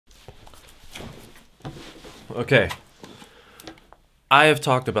Okay. I have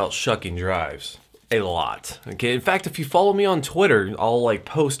talked about shucking drives a lot. Okay, in fact, if you follow me on Twitter, I'll like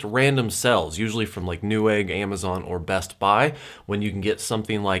post random sales, usually from like Newegg, Amazon, or Best Buy, when you can get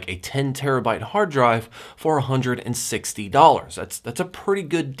something like a 10 terabyte hard drive for $160. That's a pretty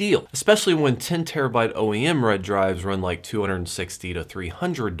good deal, especially when 10 terabyte OEM RAID drives run like $260 to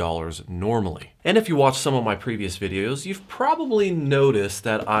 $300 normally. And if you watch some of my previous videos, you've probably noticed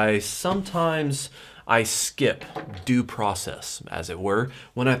that I sometimes skip due process, as it were.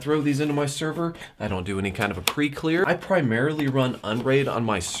 When I throw these into my server, I don't do any kind of a pre-clear. I primarily run Unraid on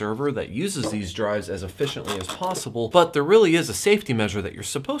my server that uses these drives as efficiently as possible, but there really is a safety measure that you're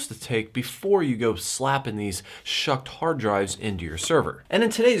supposed to take before you go slapping these shucked hard drives into your server. And in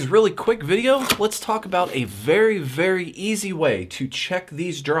today's really quick video, let's talk about a very, very easy way to check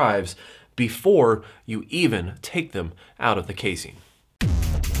these drives before you even take them out of the casing.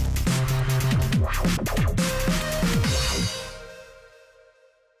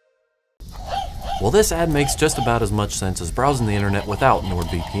 Well, this ad makes just about as much sense as browsing the internet without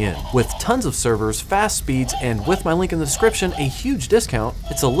NordVPN. With tons of servers, fast speeds, and with my link in the description, a huge discount,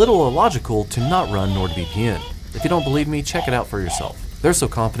 it's a little illogical to not run NordVPN. If you don't believe me, check it out for yourself. They're so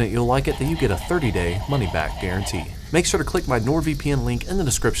confident you'll like it that you get a 30-day money-back guarantee. Make sure to click my NordVPN link in the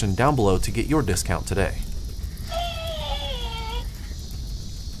description down below to get your discount today.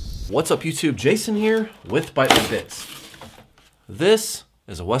 What's up YouTube, Jason here with Byte My Bits. This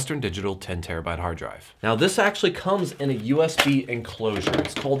is a Western Digital 10 terabyte hard drive. Now this actually comes in a USB enclosure.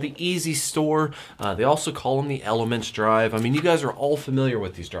 It's called the Easy Store. They also call them the Elements drive. I mean, you guys are all familiar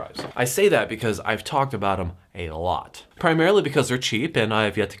with these drives. I say that because I've talked about them a lot. Primarily because they're cheap and I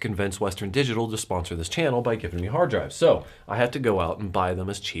have yet to convince Western Digital to sponsor this channel by giving me hard drives. So I have to go out and buy them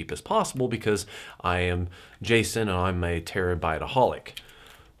as cheap as possible because I am Jason and I'm a terabyteaholic.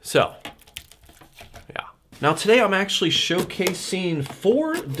 So, yeah. Now today I'm actually showcasing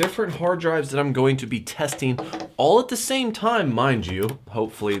 4 different hard drives that I'm going to be testing all at the same time, mind you.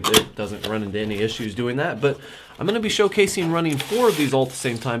 Hopefully it doesn't run into any issues doing that, but I'm going to be showcasing running 4 of these all at the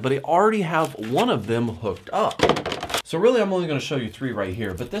same time, but I already have one of them hooked up. So really I'm only going to show you 3 right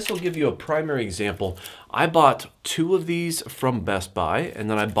here, but this will give you a primary example. I bought 2 of these from Best Buy, and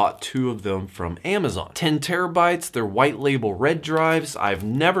then I bought 2 of them from Amazon. 10 terabytes, they're white label RAID drives. I've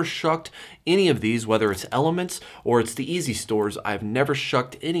never shucked any of these, whether it's Elements or it's the Easy Stores. I've never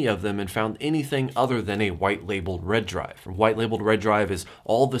shucked any of them and found anything other than a white labeled RAID drive. A white labeled RAID drive is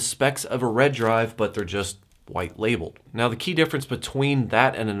all the specs of a RAID drive, but they're just white labeled. Now the key difference between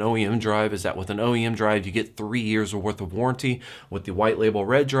that and an OEM drive is that with an OEM drive you get 3 years worth of warranty. With the white label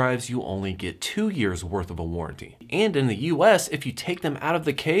RAID drives you only get 2 years worth of a warranty. And in the US, if you take them out of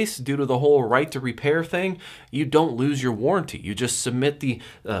the case due to the whole right to repair thing, you don't lose your warranty. You just submit the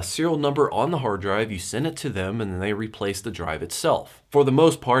serial number on the hard drive, you send it to them, and then they replace the drive itself. For the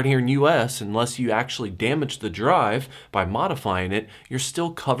most part here in US, unless you actually damage the drive by modifying it, you're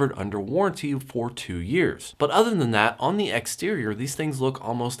still covered under warranty for 2 years. But other than that, on the exterior, these things look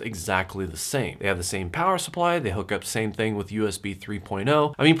almost exactly the same. They have the same power supply, they hook up same thing with USB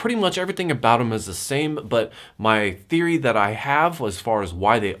 3.0. I mean, pretty much everything about them is the same, but my theory that I have as far as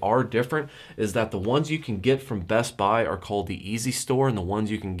why they are different is that the ones you can get from Best Buy are called the Easy Store, and the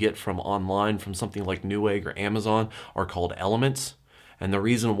ones you can get from online from something like Newegg or Amazon are called Elements. And the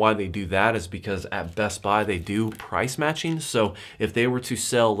reason why they do that is because at Best Buy, they do price matching. So if they were to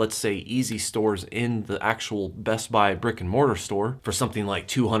sell, let's say, Easy Stores in the actual Best Buy brick and mortar store for something like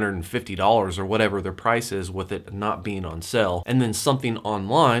 $250 or whatever their price is with it not being on sale, and then something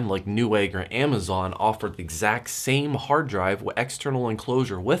online like Newegg or Amazon offered the exact same hard drive with external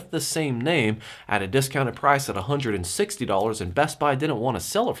enclosure with the same name at a discounted price at $160, and Best Buy didn't want to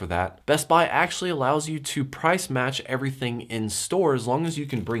sell it for that, Best Buy actually allows you to price match everything in store as long as you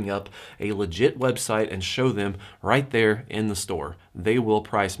can bring up a legit website and show them right there in the store. They will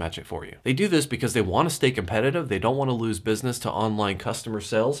price match it for you. They do this because they want to stay competitive. They don't want to lose business to online customer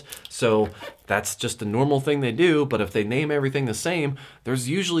sales. So that's just a normal thing they do. But if they name everything the same, there's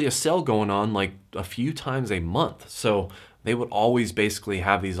usually a sale going on like a few times a month. So they would always basically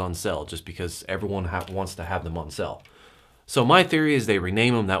have these on sale just because everyone wants to have them on sale. So my theory is they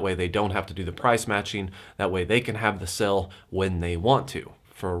rename them, that way they don't have to do the price matching, that way they can have the sale when they want to.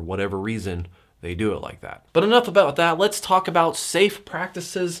 For whatever reason, they do it like that. But enough about that, let's talk about safe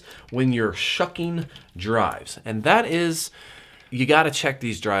practices when you're shucking drives. And that is you got to check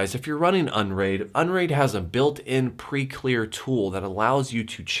these drives. If you're running Unraid, Unraid has a built-in pre-clear tool that allows you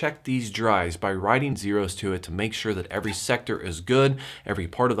to check these drives by writing zeros to it to make sure that every sector is good, every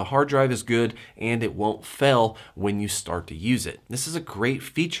part of the hard drive is good, and it won't fail when you start to use it. This is a great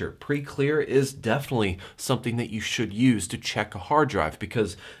feature. Pre-clear is definitely something that you should use to check a hard drive,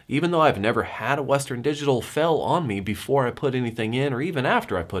 because even though I've never had a Western Digital fail on me before I put anything in or even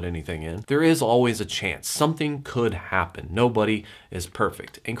after I put anything in, there is always a chance. Something could happen. Nobody is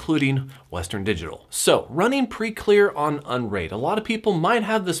perfect, including Western Digital. So running pre-clear on Unraid, a lot of people might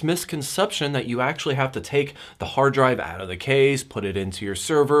have this misconception that you actually have to take the hard drive out of the case, put it into your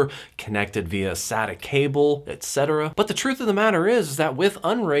server, connect it via SATA cable, etc. But the truth of the matter is that with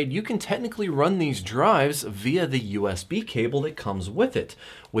Unraid, you can technically run these drives via the USB cable that comes with it,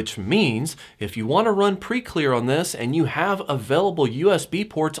 which means if you want to run pre-clear on this and you have available USB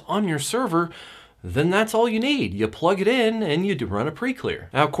ports on your server, then that's all you need. You plug it in and you run a pre-clear.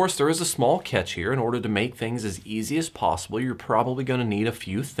 Now, of course, there is a small catch here. In order to make things as easy as possible, you're probably going to need a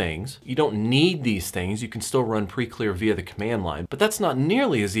few things. You don't need these things. You can still run pre-clear via the command line, but that's not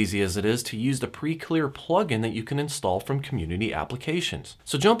nearly as easy as it is to use the pre-clear plugin that you can install from community applications.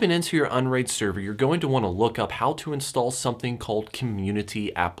 So jumping into your Unraid server, you're going to want to look up how to install something called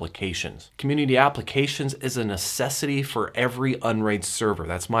community applications. Community applications is a necessity for every Unraid server.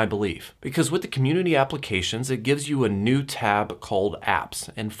 That's my belief. Because with the community applications, it gives you a new tab called apps.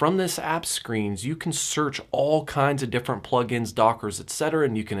 And from this app screens, you can search all kinds of different plugins, Dockers, etc.,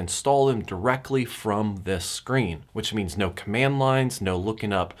 and you can install them directly from this screen, which means no command lines, no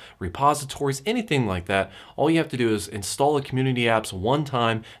looking up repositories, anything like that. All you have to do is install the community apps one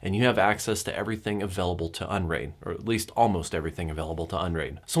time and you have access to everything available to Unraid, or at least almost everything available to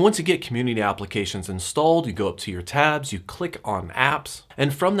Unraid. So once you get community applications installed, you go up to your tabs, you click on apps,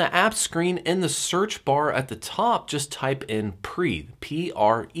 and from the app screen in the search bar at the top, just type in pre,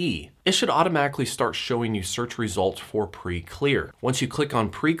 P-R-E. It should automatically start showing you search results for pre-clear. Once you click on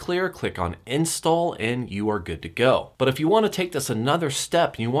pre-clear, click on install, and you are good to go. But if you want to take this another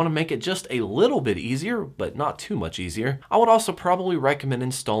step and you want to make it just a little bit easier, but not too much easier, I would also probably recommend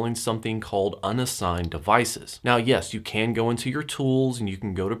installing something called unassigned devices. Now, yes, you can go into your tools and you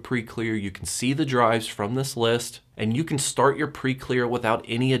can go to pre-clear, you can see the drives from this list, and you can start your pre-clear without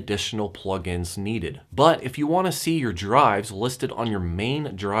any additional plugins needed. But if you want to see your drives listed on your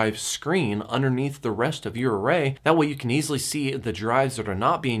main drive screen underneath the rest of your array, that way you can easily see the drives that are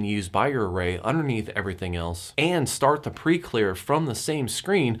not being used by your array underneath everything else, and start the pre-clear from the same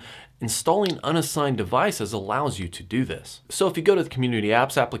screen, installing unassigned devices allows you to do this. So if you go to the Community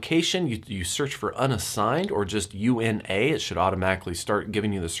Apps application, you search for unassigned or just UNA, it should automatically start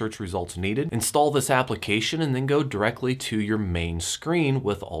giving you the search results needed. Install this application and then go directly to your main screen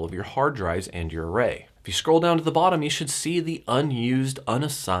with all of your hard drives and your array. If you scroll down to the bottom, you should see the unused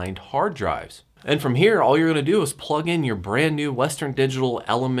unassigned hard drives. And from here, all you're going to do is plug in your brand new Western Digital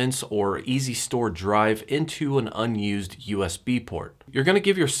Elements or Easy Store drive into an unused USB port. You're going to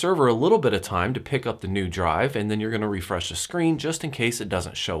give your server a little bit of time to pick up the new drive, and then you're going to refresh the screen just in case it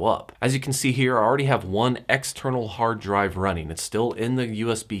doesn't show up. As you can see here, I already have one external hard drive running. It's still in the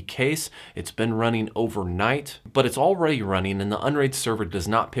USB case. It's been running overnight, but it's already running, and the Unraid server does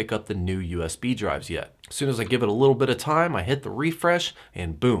not pick up the new USB drives yet. As soon as I give it a little bit of time, I hit the refresh,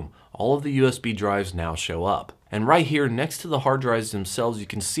 and boom, all of the USB drives now show up. And right here next to the hard drives themselves, you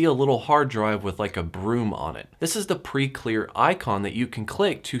can see a little hard drive with like a broom on it. This is the pre-clear icon that you can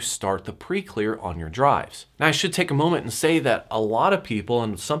click to start the pre-clear on your drives. Now I should take a moment and say that a lot of people,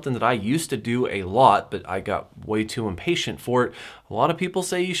 and something that I used to do a lot, but I got way too impatient for it, a lot of people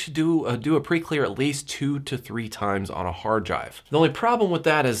say you should do a pre-clear at least 2 to 3 times on a hard drive. The only problem with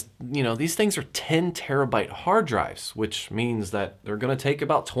that is, you know, these things are 10 terabyte hard drives, which means that they're gonna take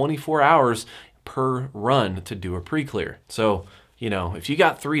about 24 hours per run to do a pre-clear. So, you know, if you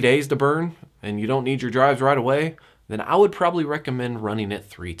got 3 days to burn and you don't need your drives right away, then I would probably recommend running it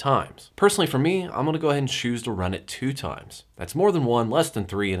 3 times. Personally, for me, I'm gonna go ahead and choose to run it 2 times. That's more than 1, less than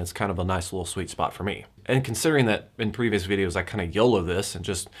 3, and it's kind of a nice little sweet spot for me. And considering that in previous videos, I kind of YOLO this and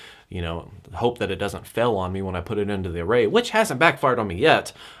just, you know, hope that it doesn't fail on me when I put it into the array, which hasn't backfired on me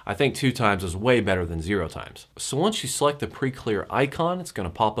yet, I think 2 times is way better than 0 times. So once you select the pre-clear icon, it's gonna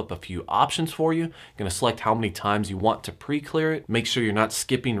pop up a few options for you. You're gonna select how many times you want to pre-clear it. Make sure you're not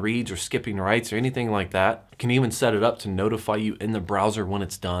skipping reads or skipping writes or anything like that. You can even set it up to notify you in the browser when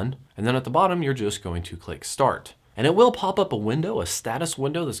it's done. And then at the bottom, you're just going to click start. And it will pop up a window, a status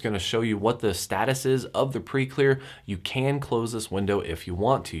window that's going to show you what the status is of the pre-clear. You can close this window if you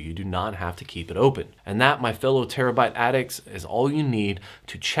want to. You do not have to keep it open. And that, my fellow terabyte addicts, is all you need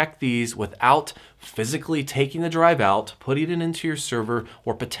to check these without physically taking the drive out, putting it into your server,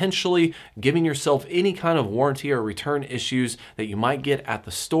 or potentially giving yourself any kind of warranty or return issues that you might get at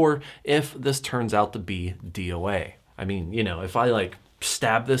the store if this turns out to be DOA. I mean, you know, if I like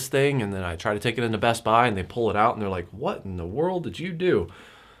stab this thing and then I try to take it into Best Buy and they pull it out and they're like, what in the world did you do?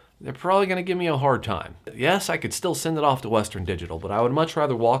 They're probably going to give me a hard time. Yes, I could still send it off to Western Digital, but I would much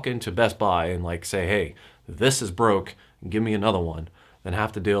rather walk into Best Buy and like say, hey, this is broke, give me another one, than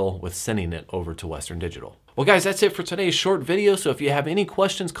have to deal with sending it over to Western Digital. Well guys, that's it for today's short video. So if you have any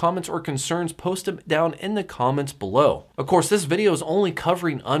questions, comments, or concerns, post them down in the comments below. Of course, this video is only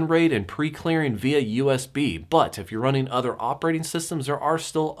covering Unraid and pre-clearing via USB, but if you're running other operating systems, there are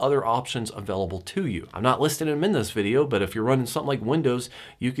still other options available to you. I'm not listing them in this video, but if you're running something like Windows,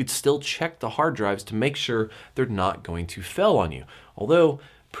 you could still check the hard drives to make sure they're not going to fail on you. Although,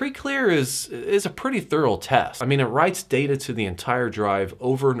 Preclear is a pretty thorough test. I mean, it writes data to the entire drive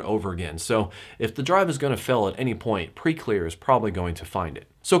over and over again. So if the drive is going to fail at any point, Preclear is probably going to find it.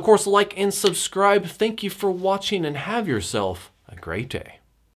 So of course, like and subscribe. Thank you for watching and have yourself a great day.